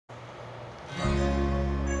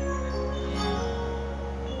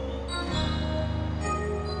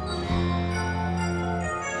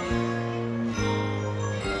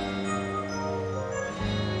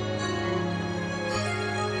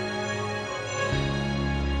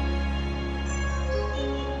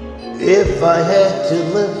If I had to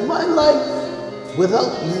live my life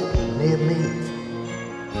without you near me,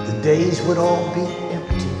 the days would all be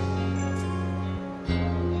empty.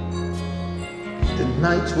 The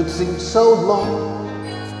nights would seem so long.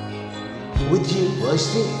 With you I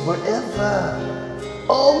see forever.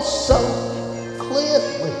 Oh, so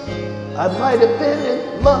clearly I might have been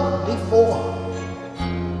in love before,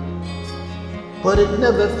 but it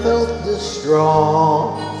never felt this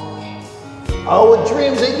strong. Our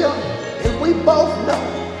dreams are young, and we both know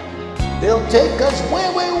they'll take us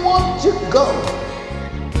where we want to go.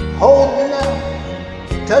 Hold me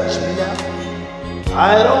now, touch me now.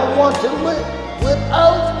 I don't want to live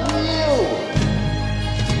without you.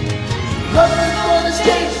 Nothing's gonna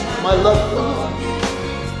change my love for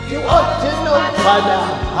you. You ought to know by now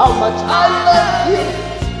how much I love you.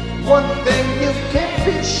 One thing you can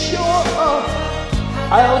be sure of,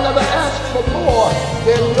 I'll never ask for more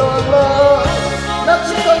than your love.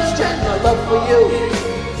 Nothing's gonna change my love for you.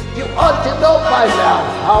 You ought to know by now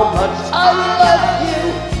how much I love you.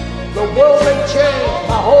 The world may change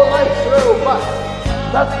my whole life through, but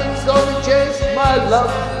nothing's gonna change my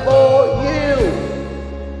love for you.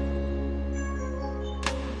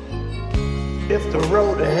 If the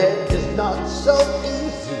road ahead is not so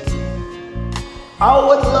easy,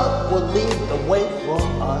 our love will lead the way for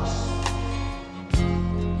us.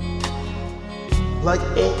 Like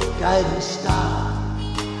a guiding star,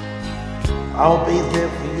 I'll be there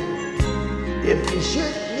for you if you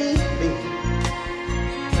should need me.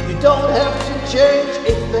 You don't have to change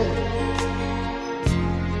a thing.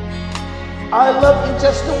 I love you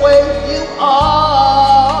just the way you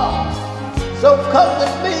are. So come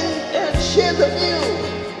with me and share the view.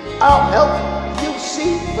 I'll help you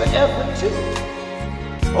see forever too.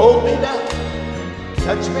 Hold me now,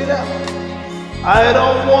 touch me now. I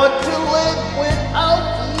don't want to live without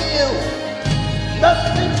you.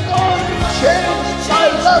 Nothing's gonna change my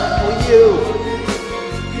love for you.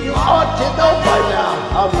 You ought to know by now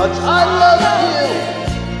how much I love you.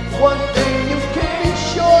 One thing you can be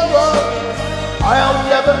sure of, I'll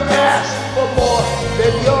never ask for more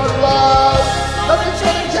than your love. Nothing's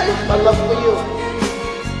gonna change my love for you.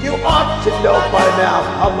 You ought to know by now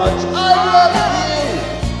how much I love you.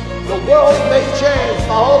 The world may change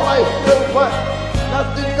my whole life through, but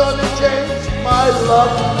nothing's gonna change my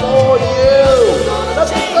love for you.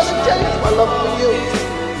 Nothing's gonna change my love for you.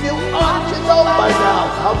 You ought to know by now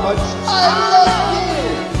how much I love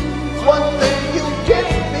you. One thing you can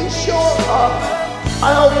be sure of,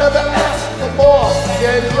 I'll never ask for more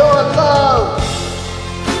than your love.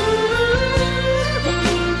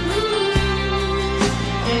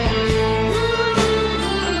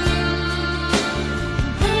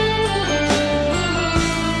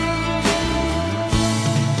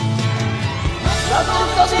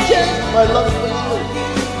 Nothing's gonna change my love for you.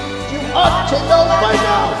 You ought to know by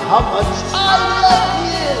now how much I love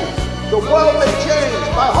you. The world may change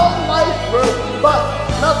my whole life through, but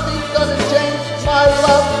nothing's gonna change my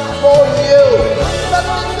love for you.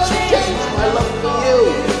 Nothing's gonna change my love for you.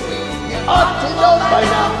 You ought to know by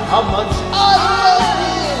now how much I love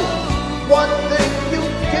you. One thing you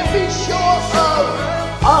can be sure of,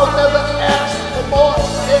 I'll never ask for more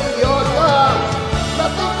than your love.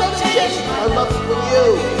 Nothing's gonna change my love for you.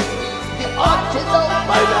 You ought to know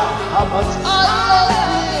by now how much I love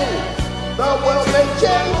you. The world may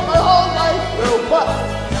change my whole life through, but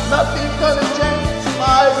nothing's gonna change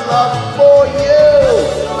my love for you.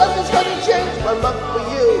 Nothing's gonna change my love for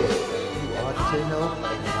you. You ought to know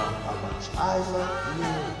by now how much I love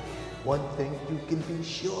you. One thing you can be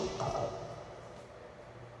sure of,